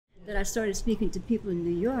But I started speaking to people in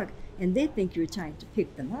New York, and they think you're trying to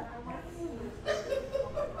pick them up.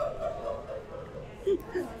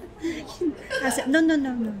 I said, no.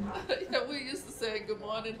 Yeah, we used to say good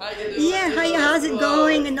morning, how you doing? Yeah, how's it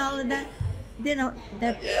going, and all of that. They don't.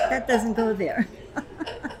 That doesn't go there.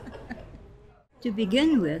 To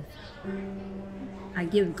begin with, I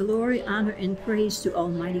give glory, honor, and praise to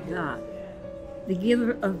Almighty God, the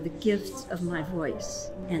giver of the gifts of my voice,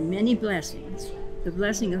 and many blessings, the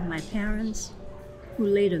blessing of my parents, who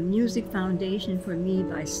laid a music foundation for me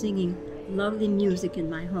by singing lovely music in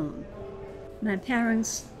my home. My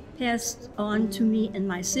parents passed on to me and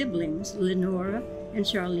my siblings, Lenora and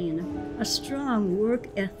Charlene, a strong work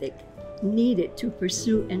ethic needed to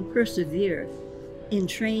pursue and persevere in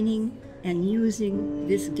training and using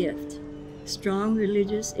this gift. Strong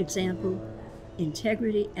religious example,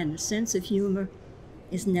 integrity, and a sense of humor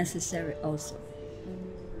is necessary also.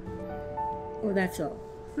 Oh, that's all.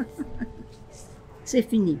 C'est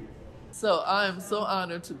fini. So I am so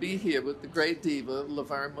honored to be here with the great diva,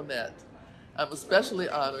 LaVergne Monette. I'm especially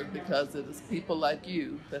honored because it is people like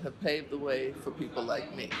you that have paved the way for people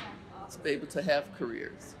like me to be able to have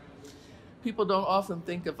careers. People don't often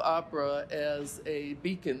think of opera as a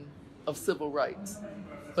beacon of civil rights,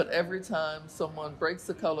 but every time someone breaks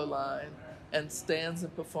the color line and stands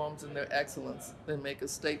and performs in their excellence, they make a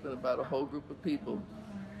statement about a whole group of people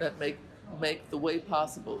that make the way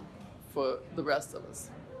possible for the rest of us.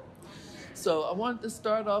 So I wanted to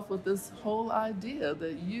start off with this whole idea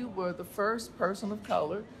that you were the first person of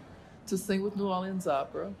color to sing with New Orleans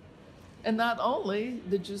Opera. And not only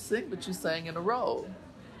did you sing, but you sang in a role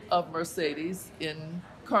of Mercedes in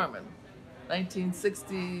Carmen,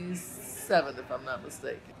 1967, if I'm not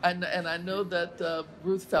mistaken. And I know that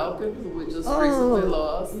Ruth Falcon, who we just recently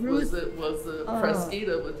lost, was a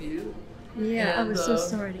Fresquita with you. Yeah, and, I was so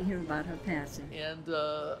sorry to hear about her passing. And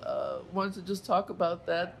wanted to just talk about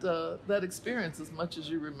that experience as much as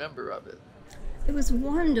you remember of it. It was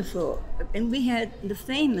wonderful. And we had the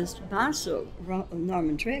famous basso,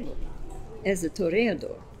 Norman Tregle, as a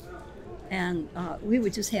toreador. And we were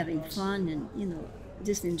just having fun and,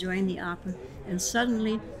 just enjoying the opera. And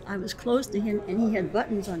suddenly I was close to him and he had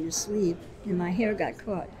buttons on his sleeve and my hair got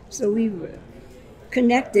caught. So we were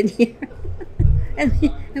connected here. and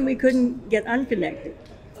we couldn't get unconnected.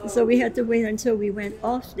 So we had to wait until we went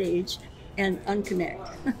off stage and unconnect.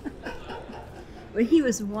 But he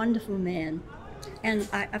was a wonderful man. And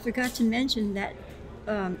I forgot to mention that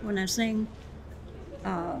when I sang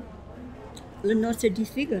Le Notte di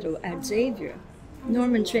Figaro at Xavier,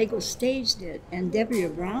 Norman Tregle staged it, and Deborah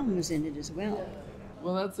Brown was in it as well.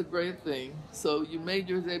 Well, that's a great thing. So you made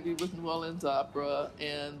your debut with New Orleans Opera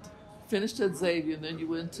and finished at Xavier, and then you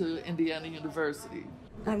went to Indiana University.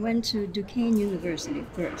 I went to Duquesne University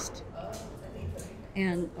first.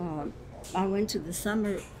 And I went to the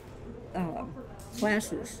summer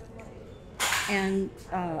classes. And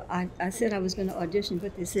I said I was going to audition,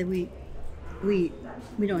 but they said we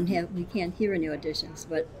can't hear any auditions.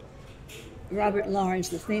 But Robert Lawrence,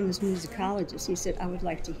 the famous musicologist, he said I would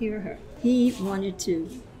like to hear her. He wanted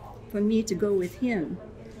for me to go with him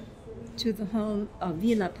to the home of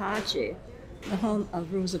Villa Pace, the home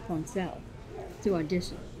of Rosa Poncel, to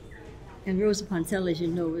audition. And Rosa Poncel, as you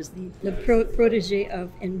know, was the protege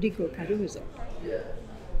of Enrico Caruso.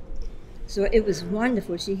 So it was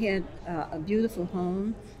wonderful. She had a beautiful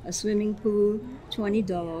home, a swimming pool, 20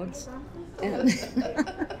 dogs,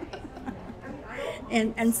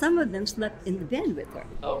 and some of them slept in the bed with her.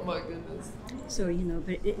 Oh my goodness. So,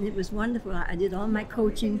 but it was wonderful. I did all my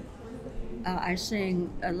coaching. I sang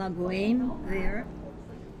La Bohème there,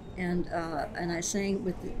 and I sang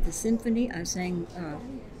with the symphony. I sang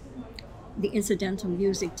the incidental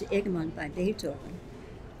music to Egmont by Beethoven.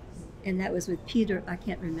 And that was with Peter, I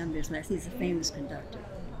can't remember his last, he's a famous conductor.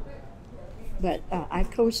 But I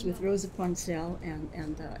coached with Rosa Poncel,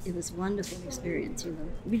 and it was a wonderful experience,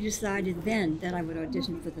 We decided then that I would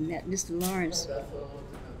audition for the Met. Mr.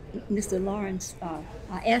 Lawrence, I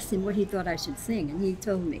asked him what he thought I should sing, and he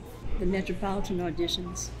told me the Metropolitan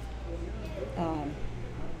auditions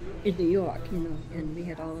in New York, and we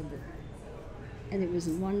had all of it. And it was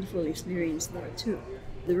a wonderful experience there, too.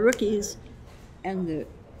 The rookies and the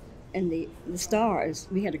stars,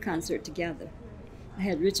 we had a concert together. I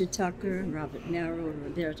had Richard Tucker, Robert Merrill,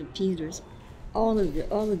 Roberta Peters, all of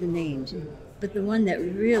the names. But the one that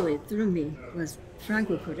really threw me was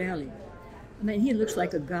Franco Corelli. I mean, he looks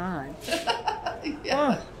like a god. Yeah.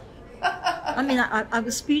 Oh. I mean, I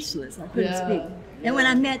was speechless. I couldn't speak. And when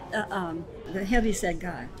I met the heavyset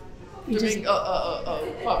guy,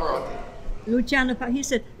 Pavarotti. Luciano, he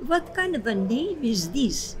said, "What kind of a name is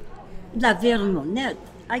this? LaVergne Monette.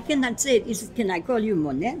 I cannot say it. He said, can I call you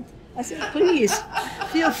Monette? I said, please,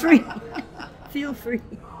 feel free. Feel free.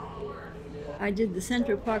 I did the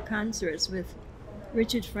Central Park concerts with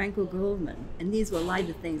Richard Franco Goldman, and these were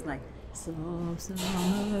lighter things like soft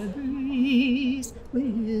summer breeze,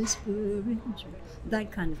 whispering, that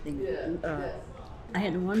kind of thing. I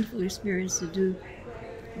had a wonderful experience to do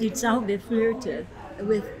Die Zauber Flirte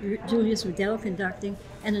with Julius Riddell conducting,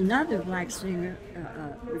 and another black singer,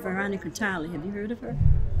 Veronica Talley. Have you heard of her?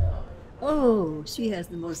 Oh, she has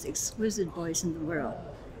the most exquisite voice in the world.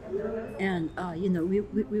 And, you know, we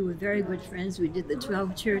were very good friends. We did the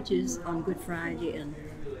 12 churches on Good Friday, and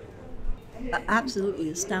absolutely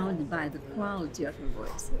astounded by the quality of her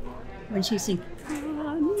voice. When she sings,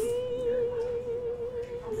 oh,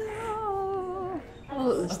 it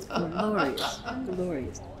was glorious,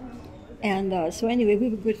 glorious. And so anyway, we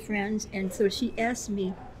were good friends, and so she asked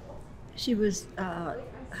me, she was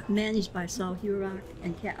managed by Saul Hurok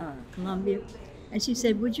in Colombia, and she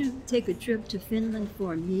said, would you take a trip to Finland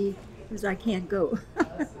for me, because I can't go.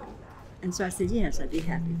 And so I said, yes, I'd be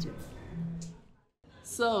happy to.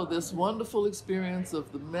 So this wonderful experience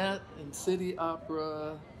of the Met and City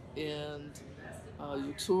Opera and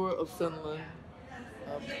your tour of Finland.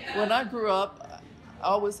 When I grew up, I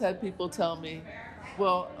always had people tell me,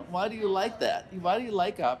 well, why do you like that? Why do you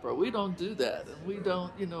like opera? We don't do that. And we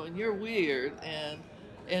don't, you know, and you're weird.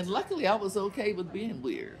 And luckily I was okay with being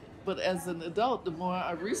weird. But as an adult, the more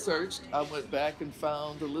I researched, I went back and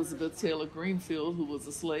found Elizabeth Taylor Greenfield, who was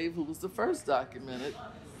a slave, who was the first documented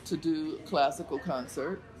to do a classical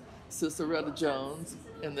concert, Ciceretta Jones,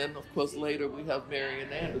 and then, of course, later we have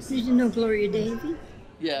Marian Anderson. Did you know Gloria Davy?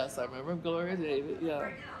 Yes, I remember Gloria Davy,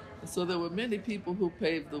 yeah. So there were many people who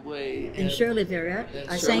paved the way. And Shirley Verrett.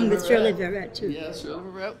 I sang with Shirley Verrett, too. Yeah,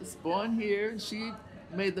 Shirley Verrett was born here. She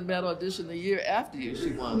made the Met audition the year after you,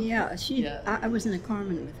 she won. Yeah, I was in a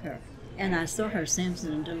Carmen with her, and I saw her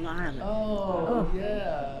Samson and Delilah. Oh.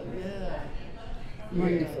 Yeah.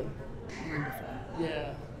 Wonderful, wonderful.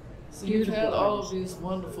 Yeah. So Beautiful you've had all artist. of these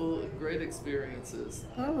wonderful and great experiences.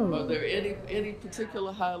 Oh. Are there any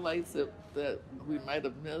particular highlights that we might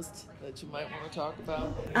have missed that you might want to talk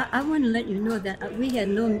about? I want to let you know that we had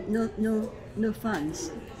no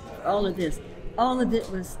funds for all of this. All of it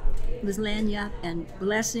was lagniappe and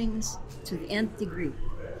blessings to the nth degree.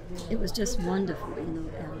 It was just wonderful, you know.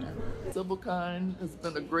 And Sybil Kine has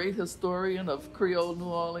been a great historian of Creole New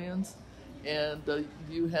Orleans, and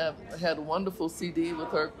you have had a wonderful CD with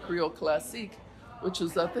her Creole Classique, which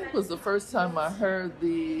I think was the first time I heard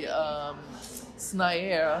the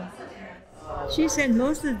snare. she said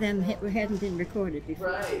most of them hadn't been recorded before.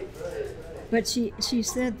 Right. But she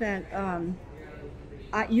said that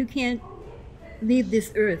you can't leave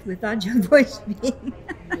this earth without your voice being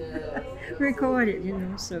recorded, you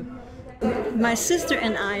know. So my sister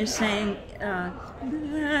and I sang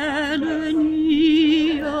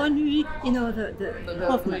you know, the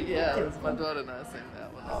Hoffman. Yeah, my daughter and I sang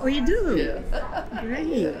that one. Oh, you do? Yeah. Great.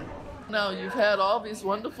 Yeah. Now, you've had all these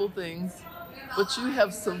wonderful things, but you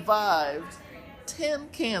have survived 10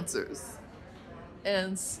 cancers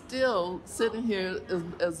and still sitting here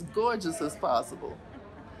as gorgeous as possible.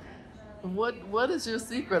 What is your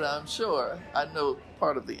secret? I'm sure I know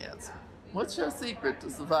part of the answer. What's your secret to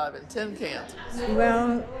surviving 10 cancers?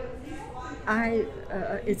 Well,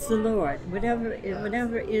 it's the Lord.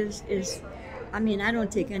 Whatever is. I mean, I don't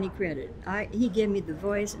take any credit. He gave me the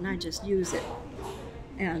voice, and I just use it.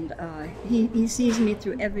 And he sees me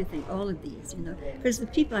through everything, all of these, you know. Because the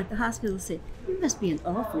people at the hospital say, you must be an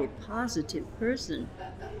awfully positive person,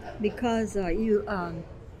 because I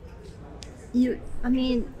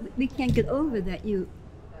mean, we can't get over that you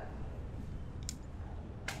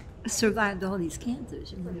survived all these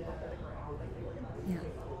cancers, you know. Yeah.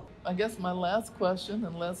 I guess my last question,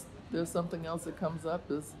 unless there's something else that comes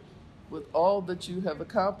up, is with all that you have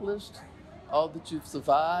accomplished, all that you've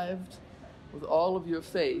survived, with all of your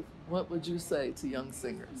faith, what would you say to young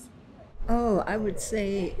singers? Oh, I would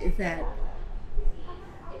say that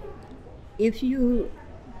if you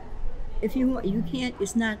can't,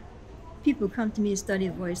 it's not, people come to me and study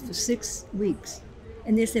voice for 6 weeks,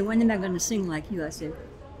 and they say, when am I going to sing like you? I say,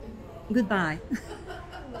 goodbye.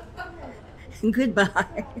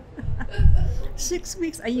 Goodbye. 6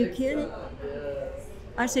 weeks, are you kidding?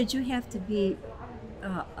 I said, you have to be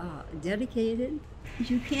dedicated.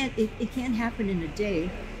 You can't, it can't happen in a day.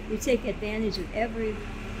 You take advantage of every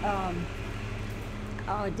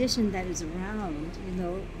audition that is around, you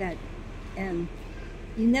know, and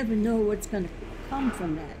you never know what's going to come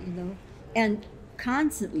from that, you know. And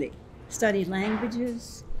constantly study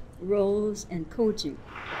languages, roles and coaching.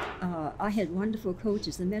 I had wonderful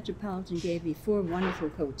coaches. The Metropolitan gave me 4 wonderful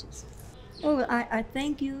coaches. Oh, I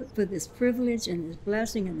thank you for this privilege and this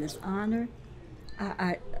blessing and this honor.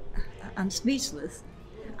 I'm speechless.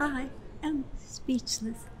 I am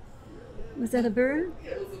speechless. Was that a bird?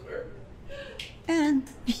 It was a bird. And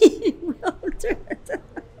bewildered.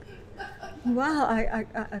 Wow,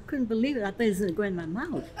 I couldn't believe it. I thought it was going to go in my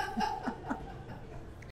mouth.